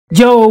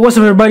Yo, what's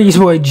up everybody, it's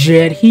your boy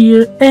Jed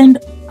here, and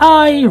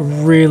I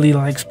really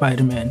like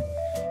Spider-Man.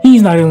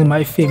 He's not only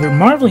my favorite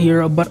Marvel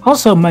hero, but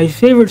also my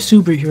favorite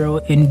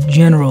superhero in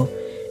general.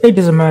 It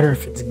doesn't matter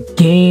if it's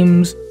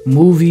games,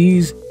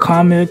 movies,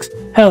 comics.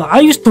 Hell,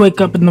 I used to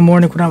wake up in the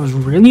morning when I was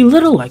really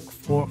little, like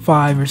 4,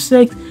 5, or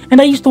 6, and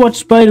I used to watch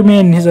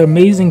Spider-Man and his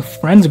amazing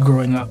friends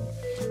growing up.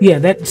 Yeah,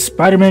 that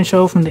Spider-Man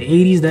show from the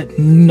 80s that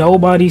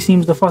nobody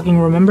seems to fucking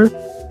remember.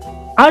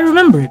 I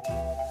remember it.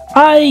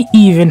 I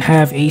even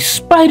have a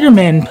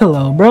Spider-Man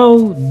pillow,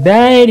 bro.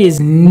 That is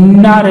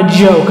not a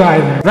joke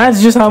either.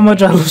 That's just how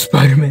much I love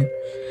Spider-Man.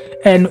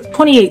 And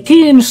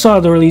 2018 saw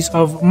the release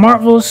of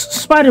Marvel's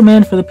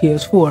Spider-Man for the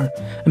PS4,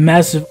 a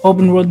massive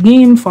open-world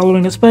game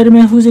following a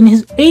Spider-Man who's in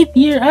his 8th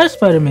year as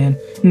Spider-Man,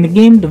 in the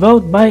game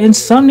developed by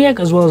Insomniac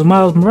as well as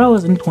Miles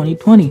Morales in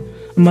 2020,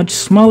 a much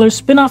smaller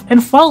spin-off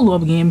and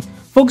follow-up game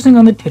focusing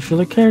on the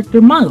titular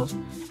character Miles.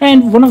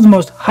 And one of the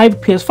most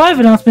hyped PS5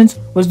 announcements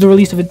was the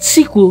release of its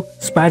sequel,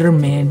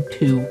 Spider-Man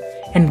 2.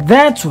 And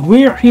that's what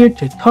we're here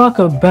to talk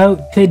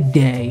about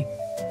today.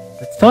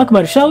 Let's talk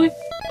about it, shall we?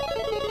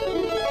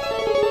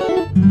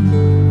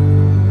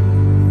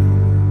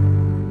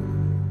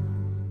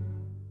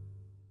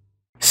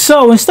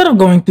 So instead of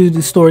going through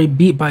the story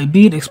beat by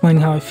beat,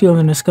 explaining how I feel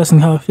and discussing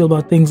how I feel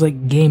about things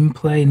like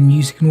gameplay and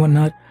music and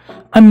whatnot,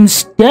 I'm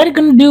instead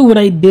gonna do what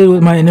I did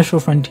with my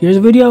initial Frontiers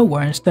video,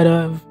 where instead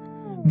of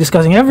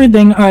discussing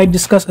everything, I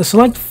discuss a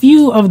select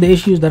few of the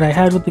issues that I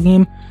had with the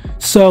game.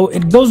 So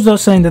it goes without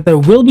saying that there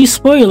will be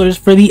spoilers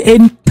for the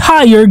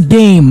entire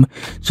game.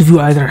 So if you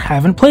either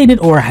haven't played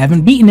it or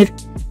haven't beaten it,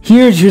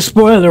 here's your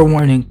spoiler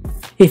warning.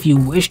 If you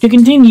wish to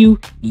continue,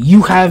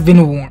 you have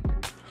been warned.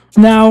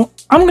 Now,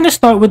 I'm going to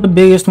start with the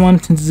biggest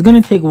one since it's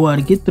going to take a while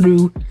to get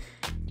through.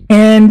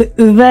 And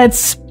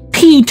that's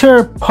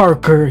Peter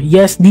Parker.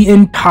 Yes, the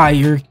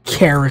entire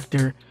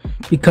character.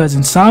 Because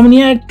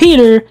Insomniac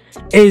Peter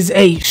is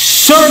a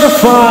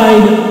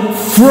certified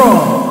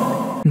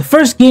fraud. In the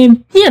first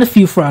game, he had a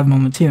few fraud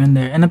moments here and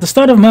there, and at the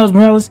start of Miles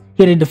Morales,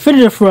 he had a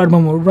definitive fraud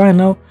moment with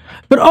Rhino,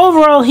 but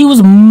overall, he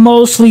was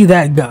mostly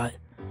that guy.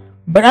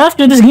 But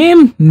after this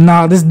game,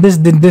 nah, this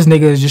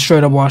nigga is just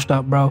straight up washed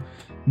up, bro.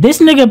 This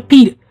nigga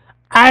Pete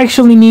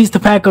actually needs to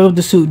pack up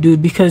the suit,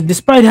 dude, because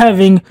despite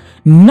having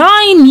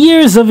 9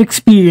 years of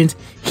experience,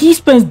 he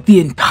spends the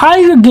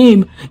entire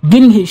game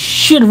getting his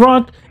shit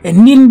rocked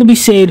and needing to be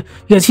saved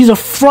because he's a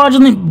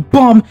fraudulent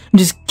bum and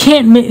just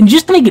can't make. And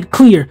just to make it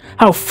clear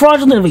how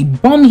fraudulent of a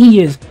bum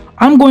he is,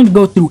 I'm going to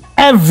go through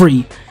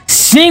every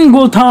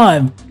single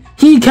time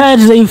he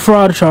catches a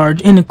fraud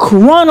charge in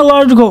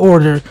chronological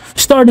order,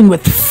 starting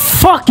with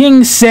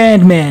fucking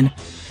Sandman.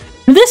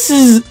 This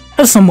is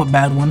a somewhat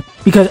bad one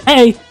because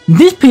A,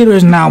 this Peter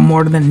is now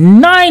more than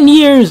 9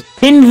 years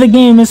into the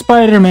game as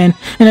Spider-Man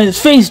and has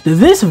faced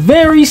this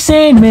very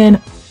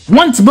Sandman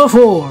once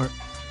before.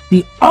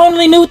 The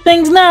only new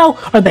things now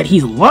are that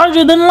he's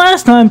larger than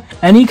last time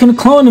and he can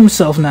clone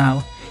himself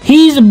now.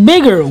 He's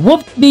bigger,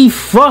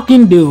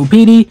 whoop-de-fucking-do,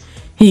 PD.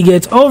 He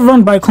gets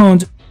overrun by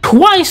clones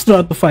twice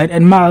throughout the fight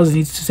and Miles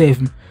needs to save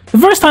him. The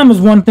first time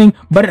is one thing,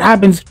 but it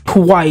happens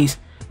twice.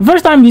 The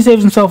first time he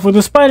saves himself with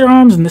the spider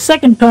arms, and the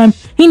second time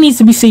he needs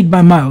to be saved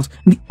by Miles.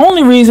 And the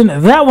only reason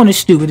that one is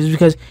stupid is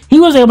because he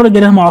was able to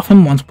get him off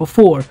him once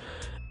before.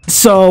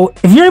 So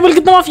if you're able to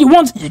get them off you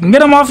once, you can get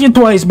them off you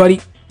twice, buddy.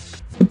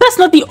 But that's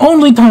not the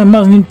only time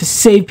Miles needed to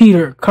save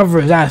Peter, cover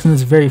his ass in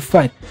this very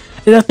fight.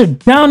 Is after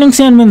downing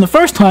Sandman the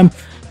first time,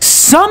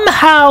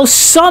 somehow,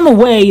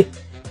 someway,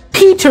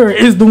 Peter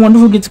is the one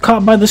who gets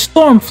caught by the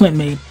storm Flint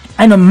made,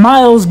 and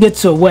Miles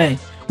gets away,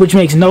 which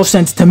makes no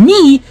sense to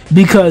me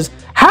because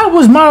how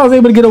was Miles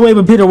able to get away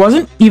but Peter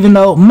wasn't, even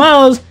though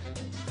Miles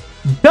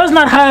does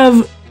not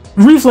have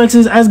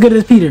reflexes as good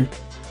as Peter?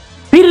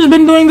 Peter's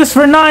been doing this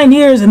for 9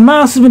 years and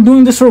Miles has been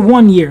doing this for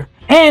 1 year,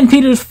 and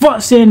Peter's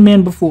fought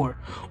Sandman before.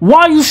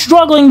 Why are you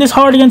struggling this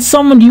hard against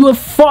someone you have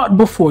fought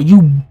before,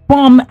 you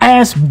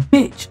bum-ass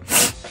bitch?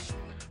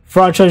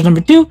 Fraud charge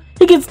number 2,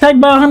 he gets attacked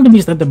by a hunter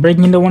beast after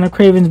breaking into one of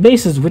Kraven's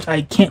bases, which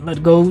I can't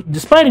let go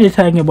despite it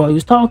attacking him while he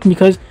was talking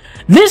because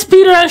this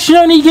Peter has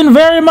shown he can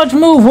very much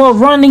move while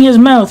running his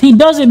mouth. He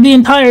does it the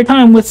entire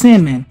time with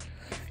Sandman.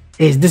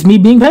 Is this me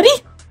being petty?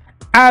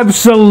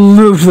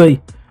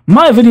 Absolutely.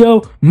 My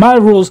video, my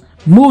rules.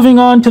 Moving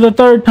on to the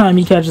third time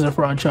he catches a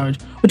fraud charge,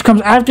 which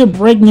comes after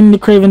breaking into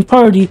Kraven's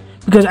party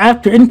because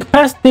after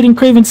incapacitating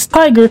Kraven's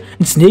tiger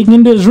and sneaking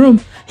into his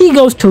room, he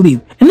goes to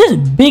leave. And this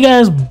big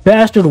ass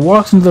bastard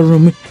walks into the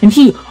room and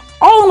he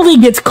only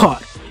gets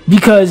caught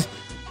because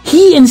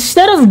he,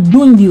 instead of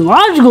doing the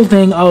logical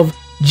thing of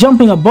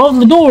jumping above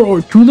the door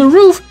or to the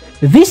roof,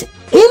 this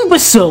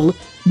imbecile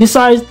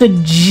decides to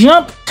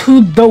jump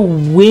to the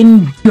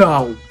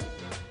window.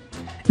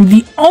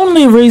 The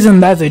only reason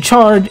that's a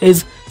charge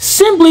is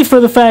simply for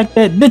the fact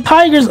that the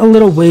tiger's a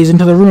little ways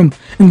into the room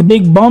and the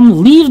big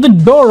bum leaves the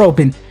door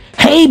open.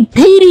 Hey,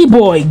 Petey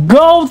boy,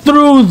 go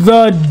through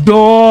the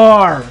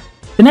door!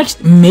 The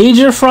next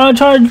major fraud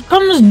charge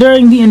comes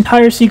during the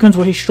entire sequence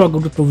where he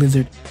struggled with the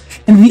lizard.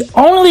 And the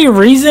only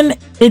reason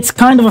it's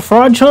kind of a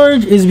fraud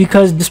charge is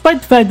because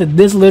despite the fact that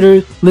this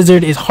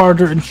lizard is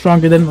harder and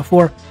stronger than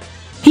before,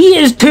 he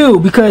is too,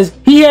 because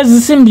he has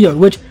the symbiote,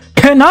 which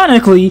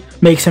canonically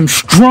makes him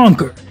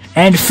stronger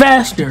and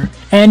faster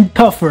and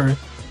tougher.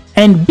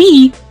 And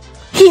B,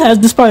 he has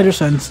the spider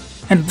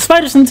sense, and the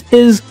spider sense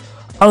is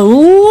a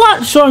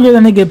lot stronger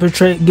than it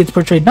gets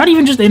portrayed, not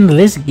even just in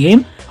this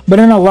game, but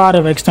in a lot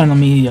of external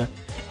media.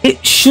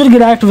 It should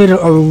get activated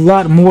a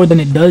lot more than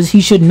it does.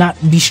 He should not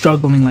be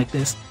struggling like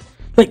this.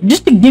 Like,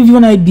 just to give you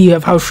an idea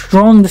of how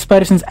strong the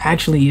spider sense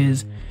actually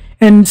is,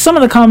 in some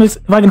of the comics,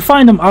 if I can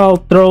find them, I'll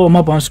throw them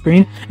up on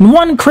screen. And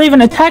one,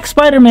 Kraven attacks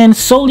Spider-Man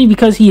solely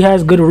because he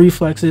has good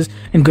reflexes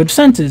and good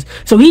senses.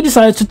 So he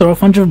decides to throw a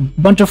bunch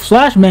of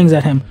flashbangs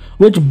at him,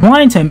 which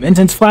blinds him. And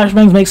since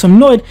flashbangs make some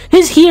noise,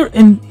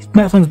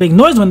 flashbangs make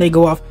noise when they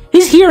go off,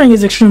 his hearing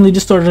is extremely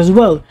distorted as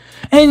well.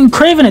 And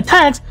Kraven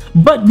attacks,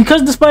 but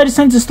because the spider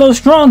sense is so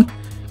strong,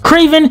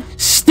 Kraven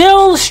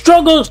still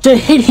struggles to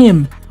hit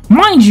him.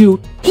 Mind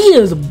you, he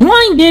is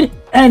blinded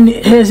and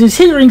has his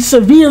hearing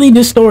severely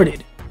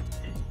distorted.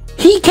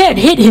 He can't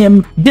hit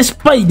him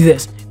despite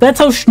this. That's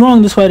how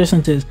strong the spider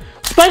sense is.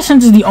 Spider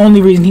sense is the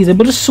only reason he's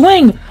able to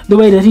swing the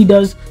way that he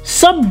does,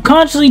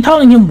 subconsciously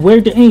telling him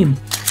where to aim.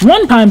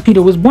 One time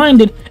Peter was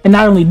blinded and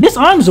not only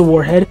disarms the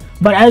warhead,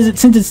 but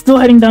since it's still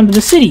heading down to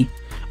the city.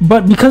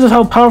 But because of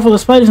how powerful the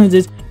spider sense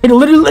is, it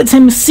literally lets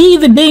him see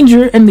the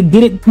danger and to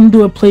get it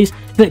into a place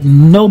that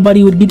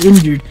nobody would get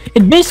injured.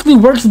 It basically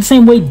works the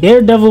same way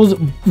Daredevil's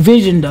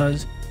vision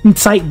does, and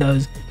sight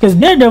does. Because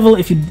Daredevil,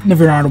 if you're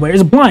not aware,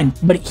 is blind,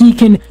 but he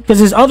can, because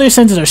his other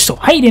senses are so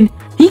heightened,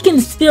 he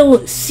can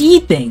still see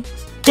things.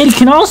 It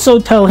can also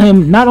tell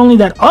him not only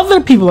that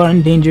other people are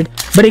endangered,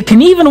 but it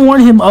can even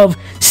warn him of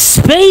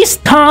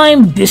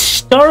space-time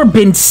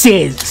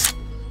disturbances.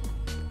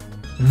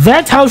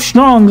 That's how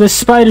strong the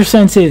spider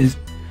sense is.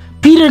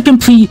 Peter can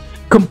be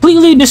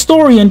completely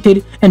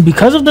disoriented, and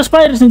because of the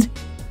spider sense,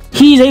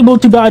 he's able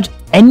to dodge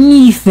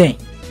anything.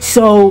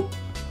 So,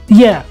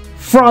 yeah,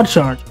 fraud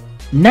charge.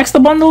 Next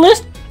up on the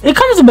list, it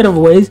comes a bit of a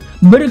ways,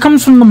 but it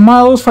comes from the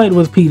Miles fight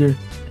with Peter.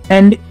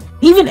 And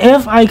even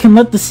if I can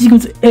let the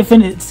sequence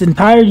in its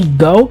entirety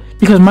go,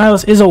 because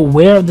Miles is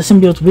aware of the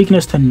symbiote's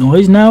weakness to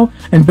noise now,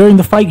 and during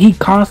the fight he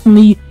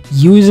constantly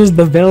uses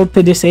the veil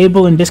to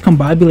disable and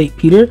discombobulate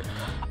Peter,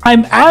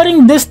 I'm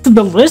adding this to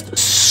the list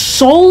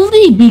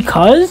solely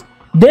because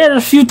there are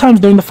a few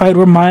times during the fight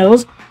where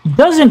Miles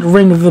doesn't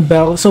ring the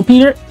bell, so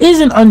Peter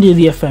isn't under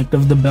the effect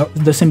of the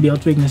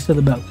symbiote's weakness to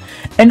the bell.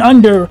 And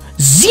under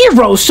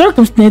zero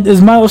circumstance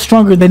is Miles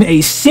stronger than a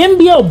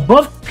symbiote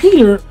buff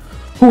Peter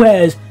who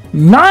has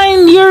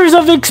 9 years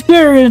of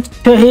experience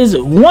to his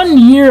 1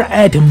 year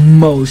at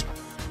most.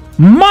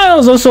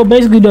 Miles also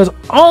basically does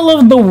all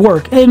of the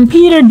work, and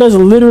Peter does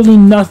literally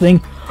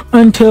nothing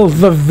until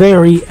the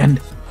very end.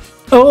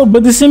 Oh,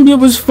 but the symbiote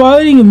was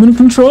fighting him and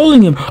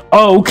controlling him.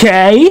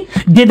 Okay,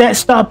 did that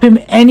stop him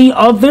any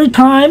other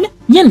time?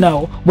 You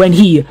know, when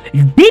he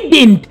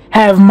didn't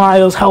have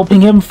Miles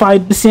helping him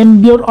fight the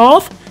symbiote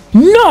off?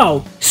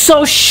 No,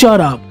 so shut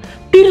up.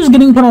 Peter's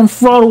getting put on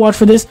fraud watch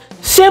for this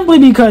simply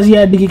because he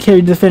had to get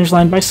carried to the finish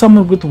line by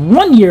someone with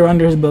 1 year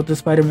under his belt as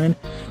Spider-Man,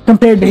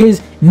 compared to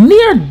his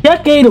near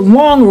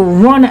decade-long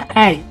run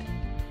at it.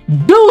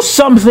 Do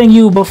something,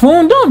 you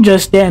buffoon. Don't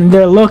just stand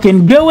there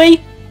looking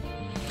gooey.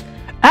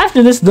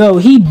 After this, though,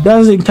 he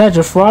doesn't catch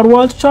a fraud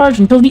watch charge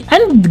until the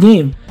end of the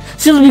game,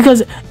 simply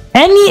because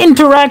any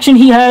interaction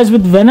he has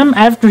with Venom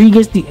after he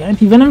gets the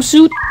anti-Venom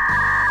suit,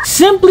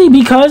 simply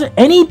because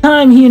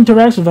anytime he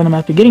interacts with Venom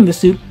after getting the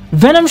suit,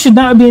 Venom should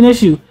not be an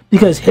issue,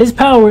 because his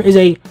power is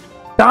a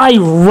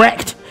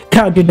direct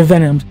counter to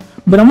Venom's.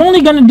 But I'm only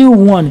gonna do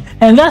one,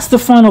 and that's the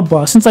final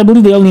boss, since I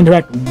believe they only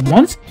interact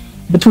once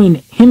between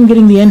him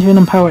getting the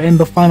anti-Venom power and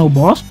the final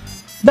boss.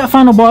 That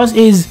final boss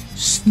is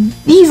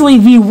easily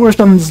the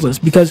worst on this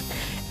list, because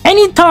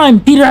anytime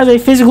Peter has a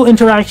physical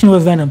interaction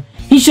with Venom,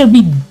 he should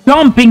be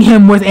dumping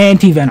him with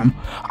anti-Venom.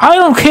 I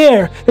don't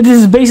care that this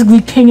is basically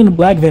King and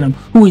Black Venom,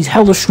 who is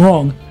hella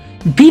strong.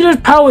 Peter's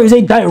power is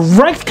a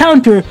direct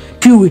counter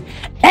to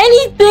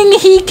anything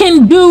he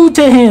can do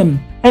to him,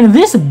 and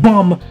this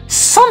bum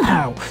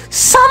somehow,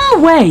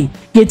 some way,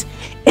 gets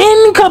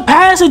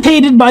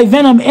incapacitated by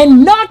Venom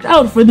and knocked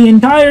out for the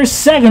entire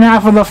second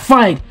half of the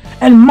fight,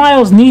 and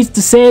Miles needs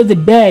to save the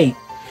day.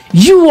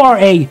 You are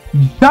a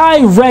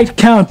direct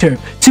counter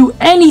to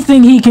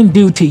anything he can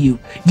do to you.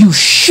 You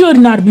should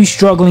not be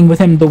struggling with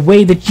him the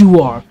way that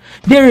you are.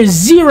 There is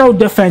zero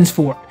defense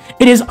for it.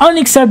 It is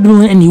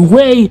unacceptable in any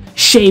way,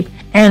 shape,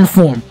 and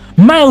form.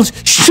 Miles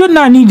should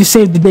not need to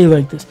save the day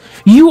like this.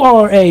 You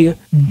are a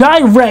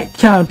direct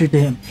counter to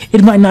him.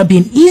 It might not be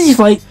an easy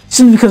fight,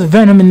 simply because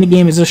Venom in the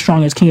game is as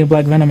strong as King of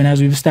Black Venom, and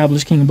as we've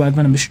established, King of Black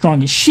Venom is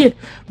strong as shit,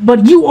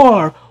 but you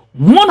are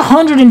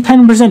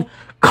 110%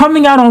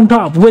 coming out on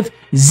top with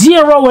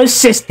zero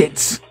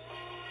assistance.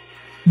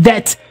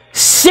 That's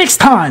 6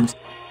 times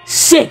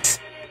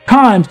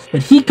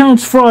that he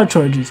counts fraud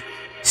charges.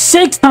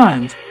 6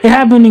 times. It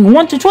happening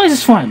once or twice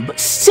is fine, but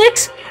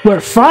 6, where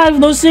 5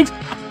 of those 6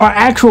 are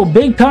actual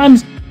big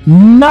times,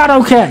 Not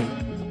okay.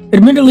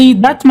 Admittedly,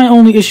 that's my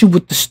only issue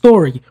with the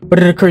story, but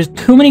it occurs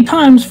too many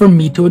times for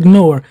me to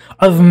ignore.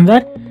 Other than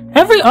that,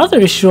 every other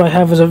issue I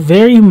have is a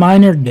very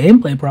minor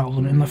gameplay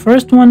problem, and the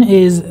first one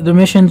is the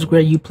missions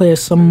where you play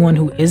as someone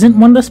who isn't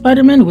one of the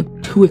Spider-Man,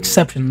 with two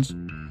exceptions.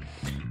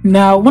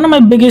 Now, one of my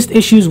biggest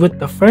issues with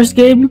the first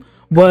game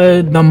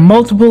were the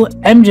multiple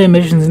MJ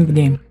missions in the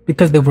game,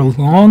 because they were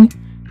long,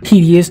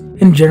 tedious,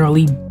 and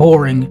generally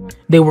boring.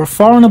 They were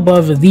far and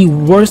above the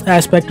worst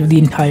aspect of the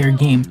entire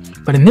game,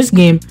 but in this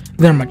game,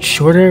 they're much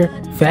shorter,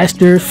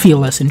 faster, feel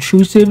less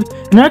intrusive,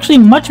 and are actually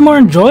much more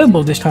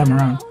enjoyable this time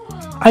around.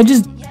 I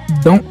just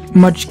don't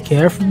much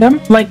care for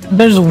them. Like,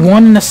 there's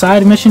one in the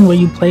side mission where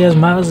you play as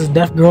Miles'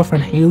 deaf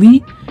girlfriend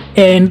Haley,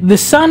 and the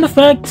sound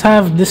effects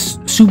have this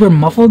super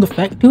muffled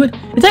effect to it.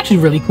 It's actually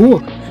really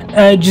cool.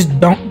 I just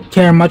don't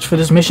care much for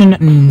this mission,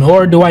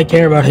 nor do I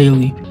care about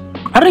Haley.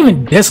 I don't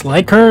even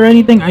dislike her or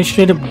anything. I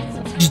straight up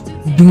just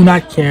do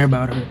not care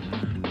about her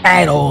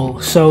at all.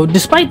 So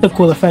despite the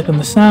cool effect on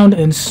the sound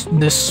and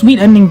the sweet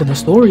ending to the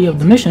story of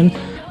the mission,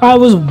 I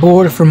was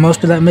bored for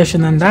most of that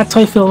mission, and that's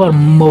how I feel about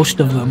most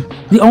of them.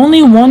 The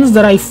only ones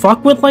that I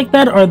fuck with like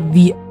that are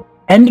the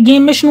end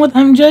game mission with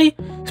MJ,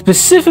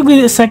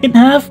 specifically the second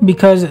half,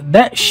 because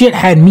that shit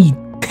had me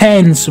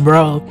tense,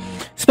 bro.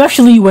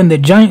 Especially when the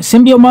giant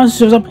symbiote monster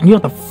shows up and you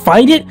have to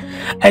fight it.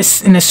 As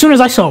soon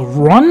as I saw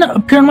Run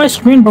appear on my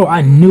screen, bro,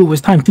 I knew it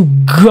was time to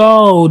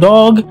go,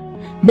 dog.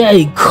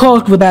 They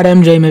cooked with that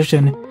MJ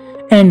mission.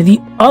 And the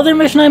other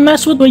mission I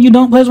mess with where you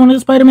don't play as one of the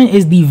Spider-Man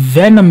is the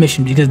Venom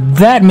mission, because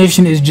that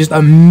mission is just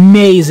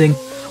amazing.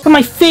 One of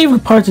my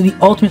favorite parts of the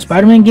Ultimate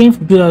Spider-Man game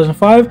from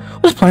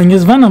 2005 was playing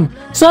as Venom.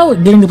 So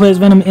getting to play as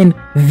Venom in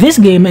this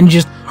game and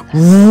just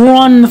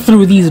run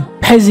through these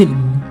peasant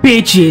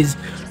bitches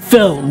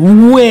felt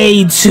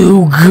way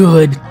too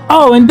good.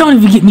 Oh, and don't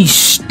even get me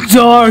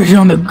started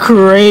on the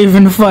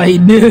Kraven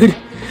fight, dude.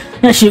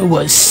 That shit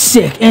was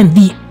sick, and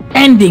the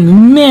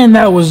ending, man,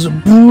 that was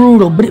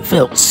brutal, but it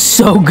felt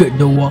so good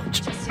to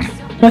watch.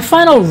 My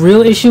final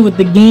real issue with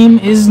the game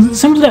is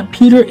simply that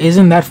Peter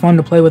isn't that fun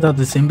to play without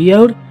the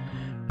symbiote.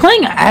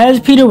 Playing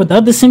as Peter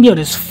without the symbiote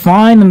is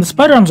fine, and the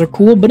spider arms are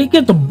cool, but it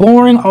gets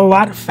boring a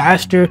lot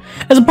faster,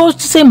 as opposed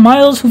to, say,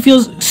 Miles, who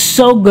feels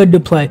so good to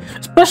play,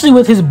 especially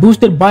with his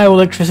boosted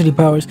bioelectricity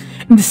powers.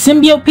 And the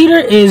symbiote Peter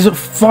is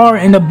far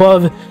and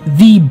above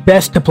the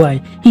best to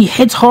play. He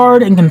hits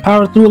hard and can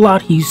power through a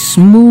lot, he's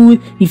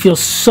smooth, he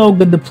feels so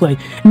good to play.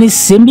 And his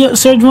symbiote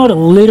surge mode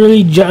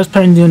literally just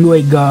turns into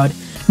a god,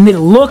 and it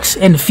looks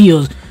and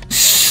feels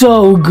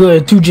so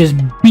good to just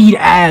beat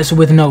ass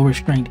with no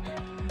restraint.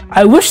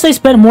 I wish they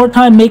spent more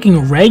time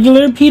making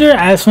regular Peter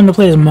as fun to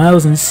play as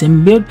Miles and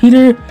symbiote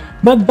Peter,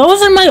 but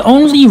those are my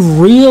only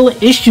real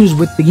issues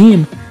with the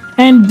game.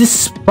 And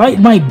despite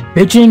my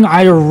bitching,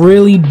 I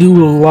really do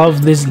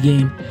love this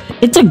game.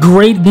 It's a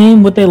great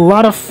game with a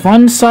lot of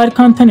fun side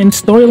content and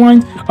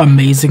storylines,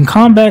 amazing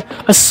combat,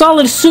 a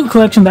solid suit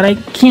collection that I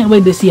can't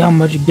wait to see how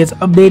much it gets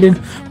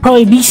updated,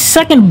 probably the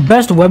second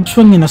best web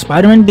swing in a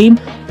Spider-Man game,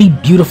 the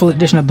beautiful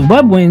addition of the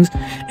web wings,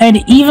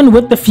 and even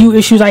with the few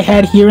issues I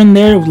had here and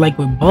there, like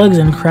with bugs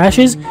and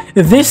crashes,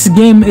 this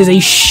game is a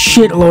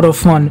shitload of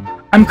fun.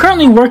 I'm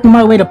currently working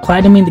my way to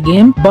platinuming the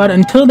game, but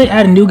until they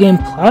add a new game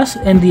plus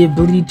and the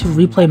ability to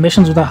replay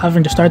missions without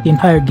having to start the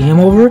entire game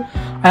over,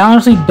 I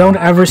honestly don't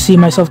ever see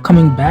myself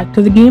coming back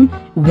to the game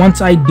once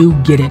I do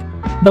get it.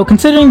 Though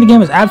considering the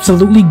game is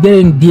absolutely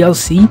getting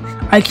DLC,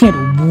 I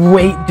can't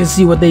wait to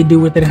see what they do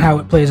with it and how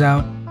it plays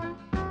out.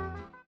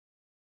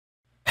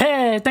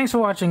 Hey, thanks for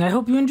watching. I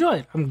hope you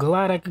enjoyed. I'm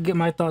glad I could get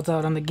my thoughts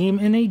out on the game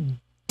in a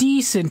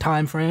decent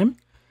time frame.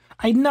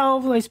 I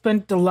know I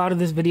spent a lot of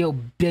this video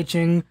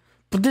bitching,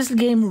 but this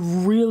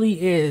game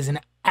really is an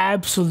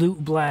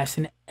absolute blast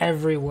in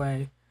every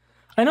way.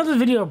 I know this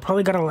video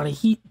probably got a lot of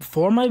heat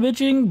for my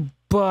bitching,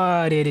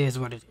 but it is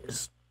what it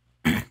is.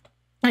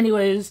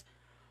 Anyways,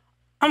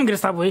 I'm gonna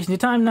stop wasting your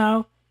time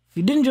now. If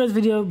you did enjoy this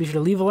video, be sure to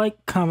leave a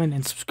like, comment,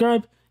 and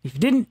subscribe. If you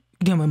didn't, you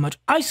can tell me how much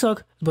I suck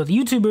as both a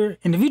YouTuber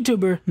and a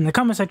Vtuber in the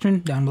comment section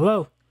down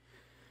below.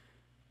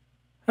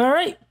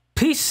 Alright.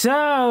 Peace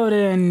out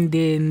and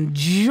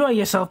enjoy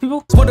yourself,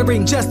 people.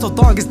 Wondering just how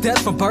long is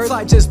death from birth?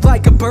 I just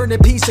like a burning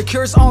piece of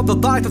cures all the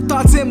life of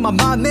thoughts in my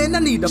mind. Man, I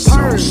need a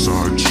purge.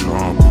 Southside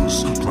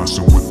choppers,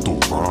 blasting with the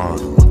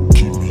rider.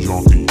 Keep me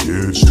off the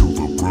edge till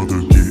the brother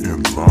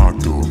getting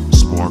locked up.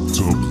 Sparked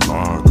up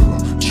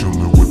lighter,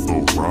 chilling with the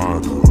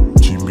rider.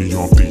 Keep me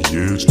off the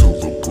edge till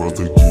the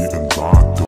brother